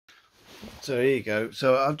So here you go.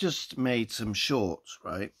 So I've just made some shorts,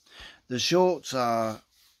 right? The shorts are,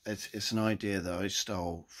 it's an idea that I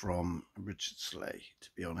stole from Richard Slay, to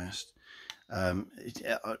be honest. I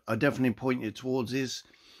definitely point you towards his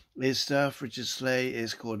stuff. Richard Slay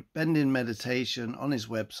is called Bending Meditation on his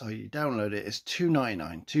website. You download it. It's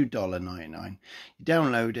 $2.99, $2.99. You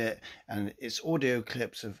download it, and it's audio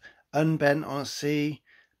clips of unbent on a C,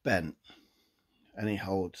 bent, and he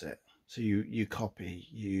holds it. So you copy,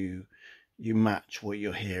 you match what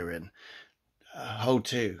you're hearing. Hold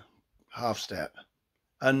two, half step,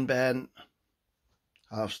 unbent,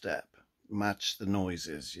 half step, match the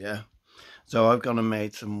noises. Yeah. So I've gone and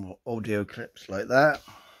made some audio clips like that,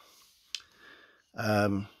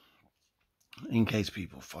 in case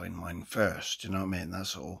people find mine first. You know what I mean?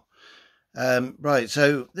 That's all. Right.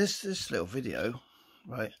 So this little video,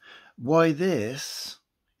 right? Why this,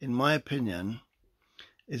 in my opinion,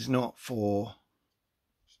 is not for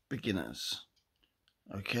beginners.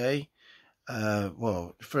 Okay.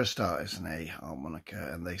 Well, for a start, it's an A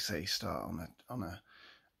harmonica, and they say start on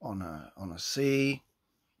a C,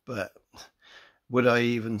 but would I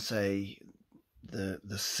even say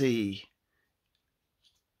the C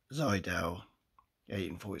Seydel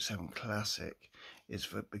 1847 Classic is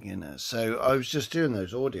for beginners? So I was just doing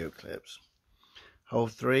those audio clips. Hole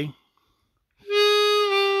 3.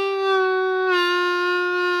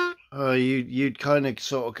 Oh, you'd kind of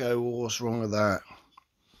sort of go, well, what's wrong with that?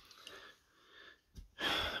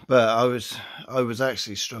 But I was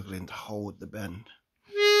actually struggling to hold the bend.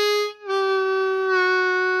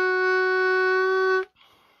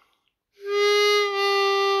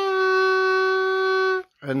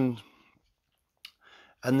 And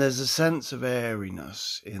there's a sense of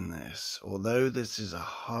airiness in this, although this is a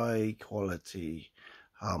high quality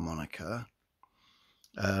harmonica.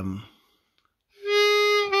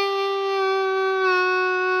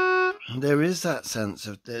 There is that sense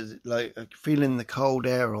of, there's like feeling the cold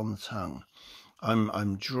air on the tongue.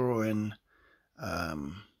 I'm drawing,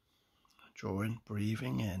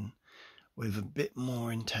 breathing in with a bit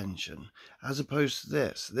more intention, as opposed to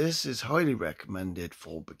this. This is highly recommended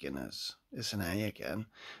for beginners. It's an A again,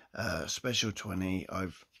 special 20.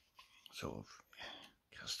 I've sort of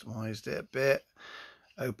customized it a bit,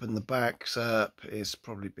 opened the backs up. It's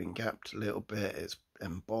probably been gapped a little bit. It's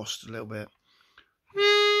embossed a little bit.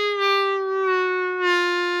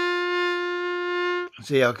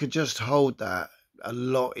 See, I could just hold that a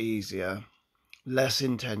lot easier, less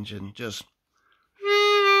intention, just.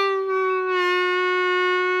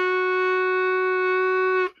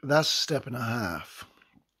 That's a step and a half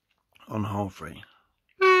on hole 3.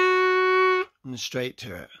 And straight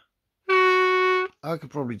to it. I could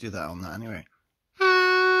probably do that on that anyway.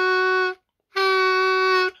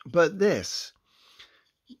 But this,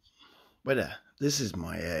 wait there, this is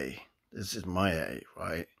my A. This is my A,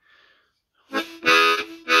 right?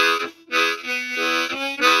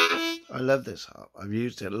 I love this harp. I've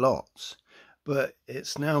used it lots. But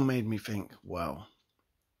it's now made me think, well,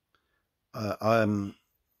 I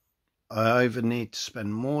either need to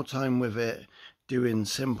spend more time with it doing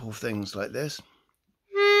simple things like this.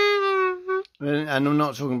 And I'm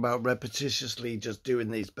not talking about repetitiously just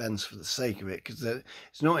doing these bends for the sake of it, because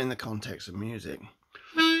it's not in the context of music.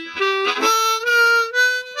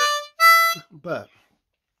 But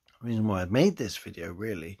the reason why I made this video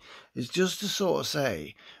really is just to sort of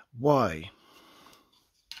say why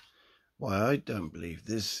I don't believe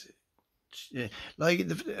this. Like,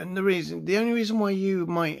 the only reason why you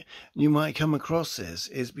might come across this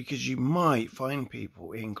is because you might find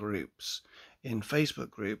people in groups, in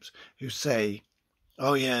Facebook groups, who say,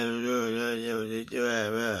 oh yeah,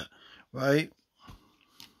 right?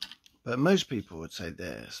 But most people would say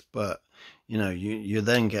this, but you know, you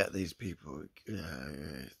then get these people, do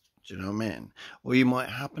you know what I mean? Or you might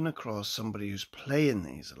happen across somebody who's playing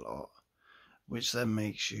these a lot, which then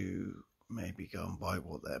makes you maybe go and buy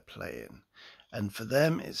what they're playing. And for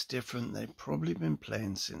them, it's different. They've probably been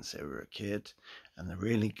playing since they were a kid, and they're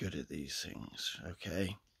really good at these things,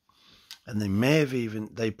 okay? And they may have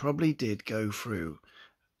they probably did go through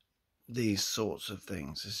these sorts of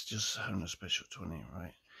things. It's just on a special 20,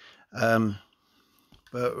 right?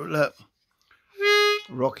 But look,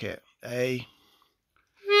 Rocket, A.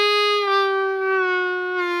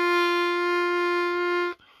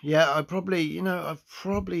 Yeah, I've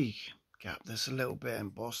probably gapped this a little bit,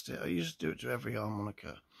 embossed it. I used to do it to every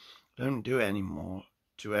harmonica. I don't do it anymore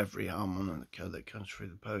to every harmonica that comes through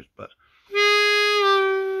the post, but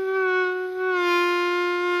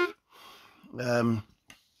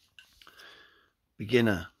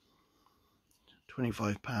beginner,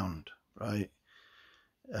 £25, right?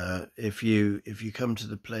 If you come to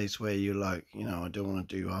the place where you're like, you know, I don't want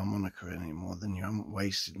to do harmonica anymore, then you haven't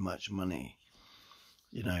wasted much money.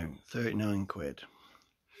 You know, 39 quid.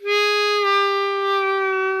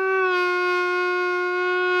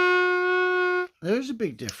 There is a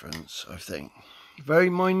big difference, I think. Very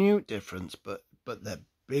minute difference, but the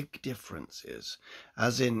big difference is,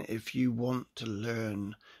 as in, if you want to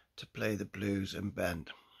learn to play the blues and bend.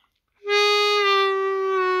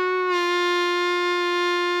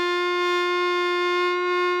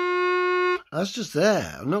 That's just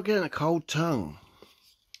there. I'm not getting a cold tongue.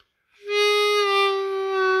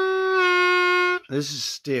 This is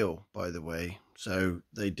steel, by the way, so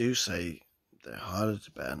they do say they're harder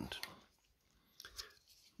to bend.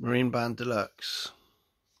 Marine Band Deluxe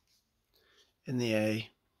in the A.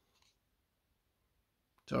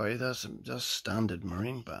 Sorry, that's standard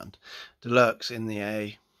Marine Band. Deluxe in the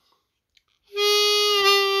A.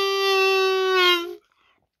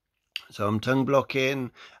 So I'm tongue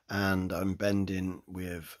blocking and I'm bending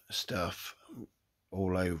with stuff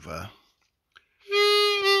all over.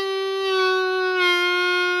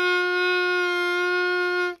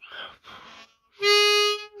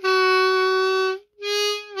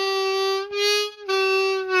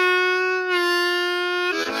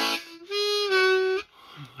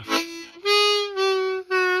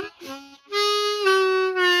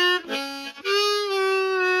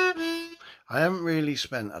 I haven't really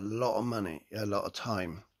spent a lot of money, a lot of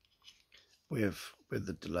time with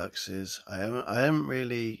the deluxes. I haven't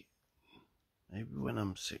really. Maybe when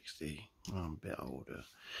I'm 60, well, I'm a bit older.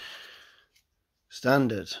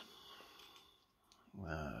 Standard.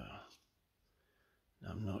 Wow.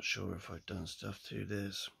 I'm not sure if I've done stuff to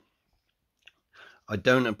this. I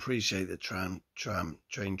don't appreciate the train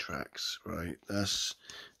tracks, right? It's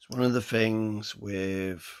one of the things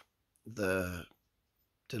with the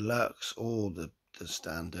deluxe or the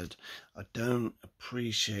standard. I don't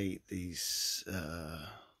appreciate these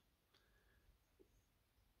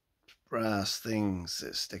brass things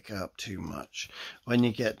that stick up too much. When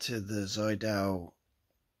you get to the Seydel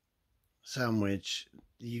sandwich,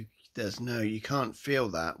 you can't feel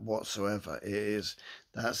that whatsoever.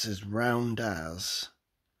 That's as round as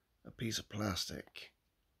a piece of plastic.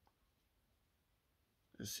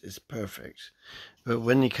 It's perfect. But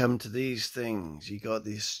when you come to these things, you got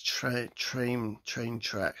these train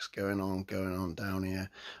tracks going on down here.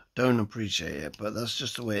 Don't appreciate it, but that's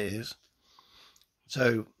just the way it is.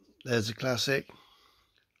 So there's a classic.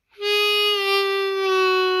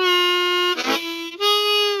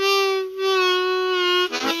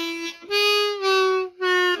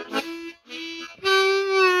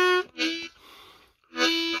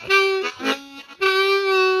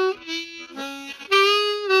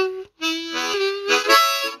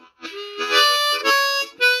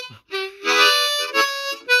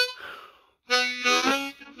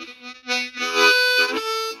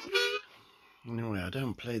 Anyway, I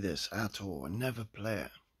don't play this at all. I never play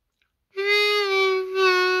it.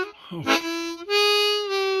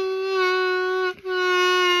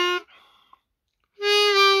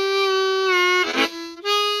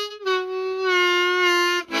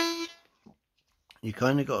 You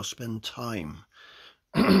kind of got to spend time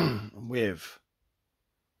with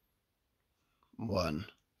one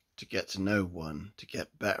to get to know one, to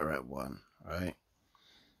get better at one, right?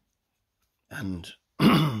 And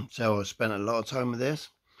so I spent a lot of time with this.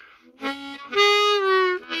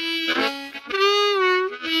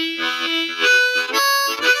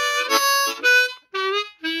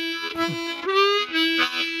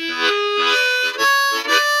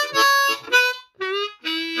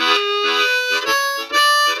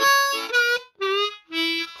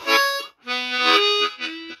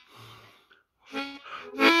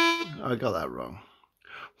 I got that wrong.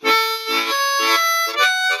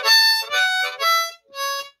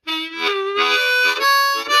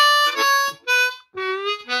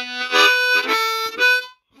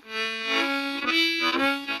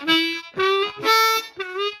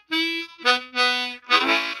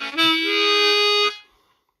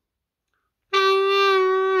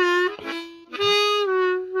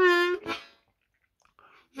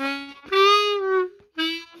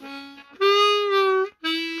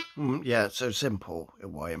 Yeah, it's so simple.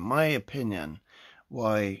 Why, in my opinion,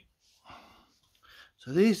 why?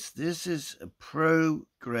 So this is a pro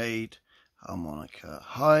grade harmonica,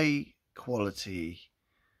 high quality,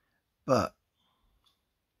 but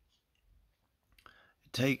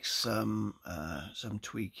it takes some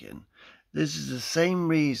tweaking. This is the same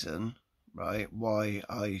reason, right, why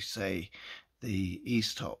I say the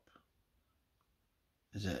East Top,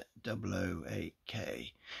 is it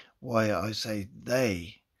 008K, why I say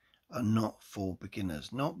they are not for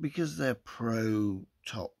beginners, not because they're pro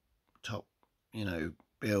top, you know,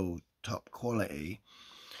 build top quality,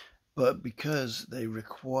 but because they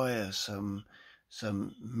require some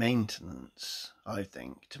maintenance, I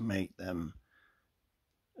think, to make them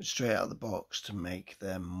straight out of the box, to make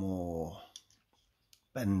them more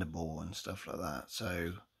bendable and stuff like that.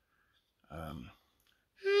 So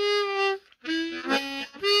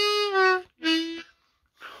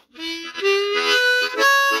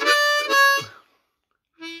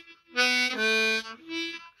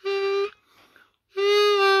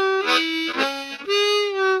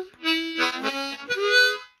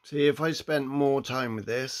see, if I spent more time with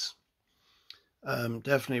this,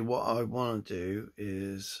 definitely what I want to do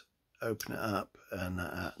is open it up and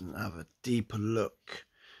have a deeper look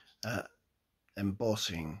at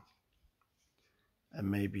embossing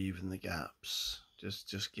and maybe even the gaps.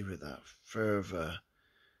 Just give it that further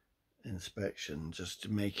inspection, just to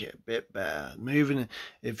make it a bit better. Moving,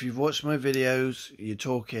 if you've watched my videos, you're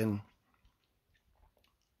talking,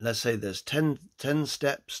 let's say there's 10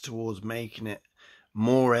 steps towards making it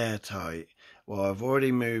more airtight. Well, I've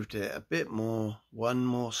already moved it a bit more, one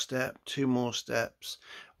more step, two more steps.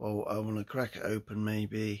 Well, I want to crack it open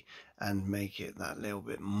maybe and make it that little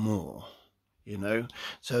bit more, you know.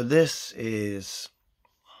 So this is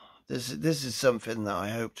something that I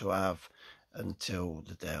hope to have until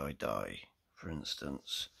the day I die. For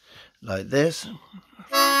instance, like this.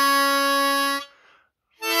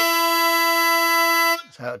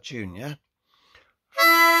 It's out of tune, yeah.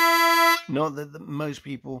 Not that most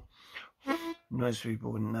people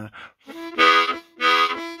wouldn't know.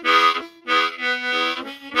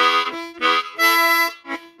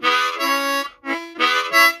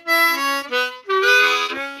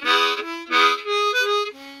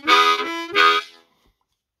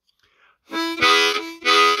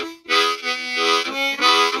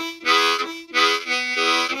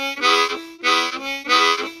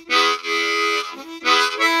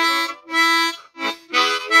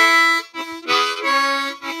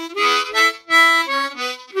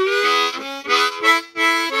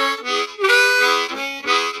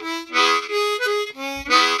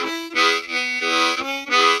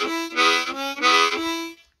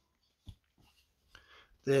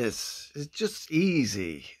 This is just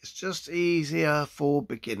easy. It's just easier for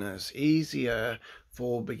beginners.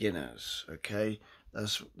 Okay,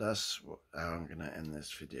 that's how I'm gonna end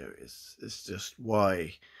this video. It's just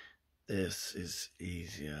why this is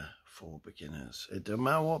easier for beginners. It don't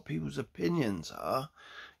matter what people's opinions are,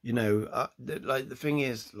 you know. Like, the thing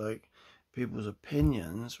is, like, people's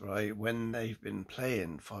opinions, right, when they've been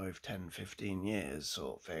playing 5, 10, 15 years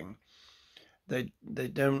sort of thing, they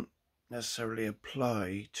don't necessarily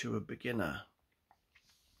apply to a beginner.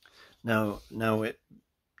 Now it,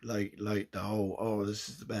 like the whole, oh, this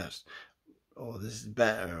is the best, or this is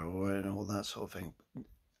better, or and all that sort of thing.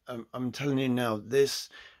 I'm telling you now, this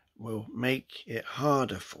will make it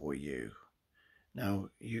harder for you. Now,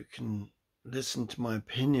 you can listen to my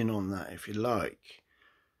opinion on that if you like,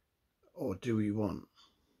 or do what you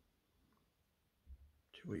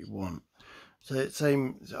want. So it's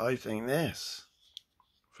same, I think this,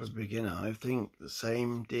 for a beginner, I think the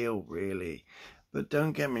same deal really. But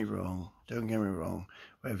don't get me wrong,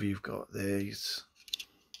 whether you've got these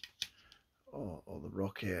or the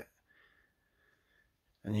rocket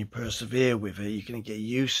and you persevere with it, you're going to get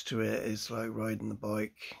used to it. It's like riding the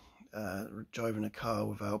bike, driving a car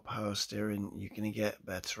without power steering. You're going to get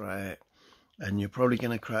better at it, and you're probably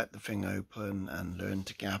going to crack the thing open and learn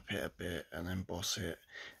to gap it a bit and emboss it,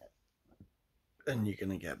 and you're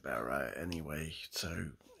going to get better at it anyway.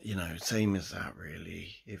 So, you know, same as that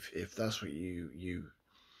really. If that's what you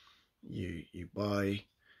buy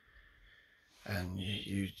and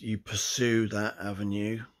you pursue that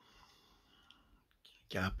avenue,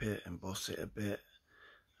 gap it, emboss it a bit.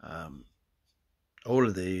 All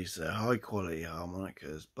of these are high quality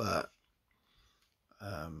harmonicas, but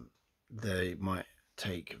they might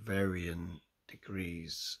take varying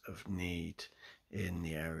degrees of need in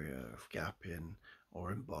the area of gapping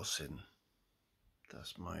or embossing.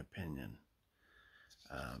 That's my opinion.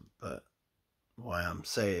 But what I'm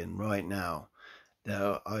saying right now,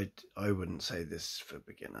 that I wouldn't say this for a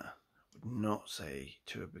beginner. I would not say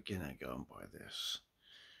to a beginner, go and buy this.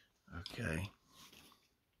 Okay,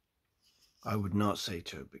 I would not say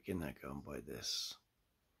to a beginner, go and buy this.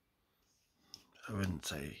 I wouldn't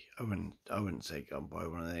say go and buy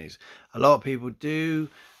one of these. A lot of people do.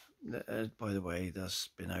 By the way, that's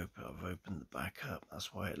been open. I've opened the back up.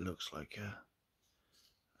 That's why it looks like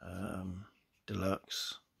a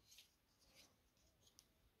deluxe.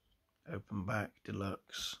 Open back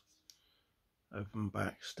deluxe. open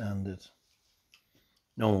back standard.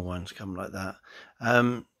 Normal ones come like that.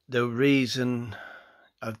 The reason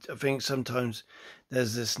I think sometimes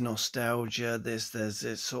there's this nostalgia, there's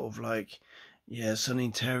this sort of like, yeah,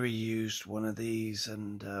 Sonny Terry used one of these,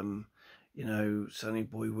 and you know, Sonny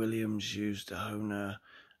Boy Williams used a Hohner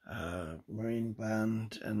marine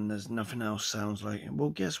band, and there's nothing else sounds like it. Well,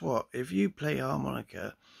 guess what? If you play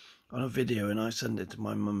harmonica on a video and I send it to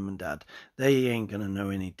my mum and dad, they ain't gonna know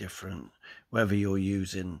any different whether you're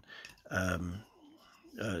using a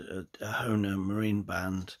Hohner marine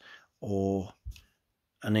band or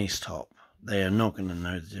an East Top. They are not going to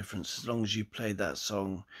know the difference as long as you play that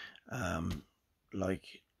song like,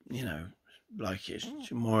 you know, like it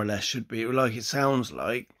more or less should be, like it sounds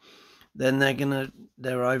like. Then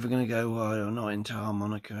they're either gonna go, well, I'm not into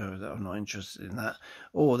harmonica, or I'm not interested in that,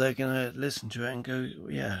 or they're gonna listen to it and go,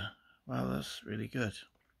 yeah, well, that's really good,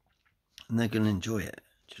 and they're gonna enjoy it.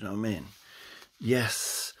 Do you know what I mean?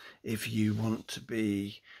 Yes, if you want to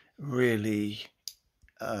be really,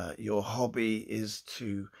 your hobby is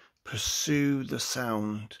to pursue the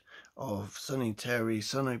sound of Sonny Terry,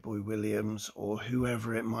 Sonny Boy Williams, or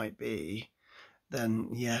whoever it might be, then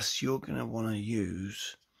yes, you're going to want to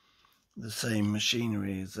use the same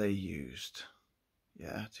machinery as they used,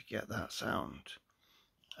 yeah, to get that sound.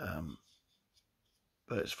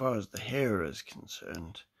 But as far as the hearer is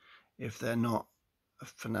concerned, if they're not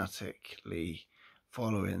fanatically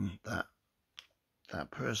following that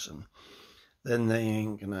person, then they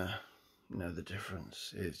ain't gonna know the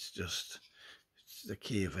difference. It's the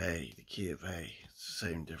key of A, the key of A. It's the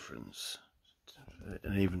same difference.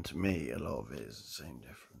 And even to me, a lot of it is the same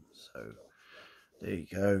difference. So there you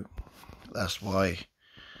go. That's why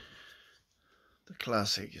the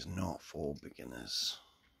classic is not for beginners.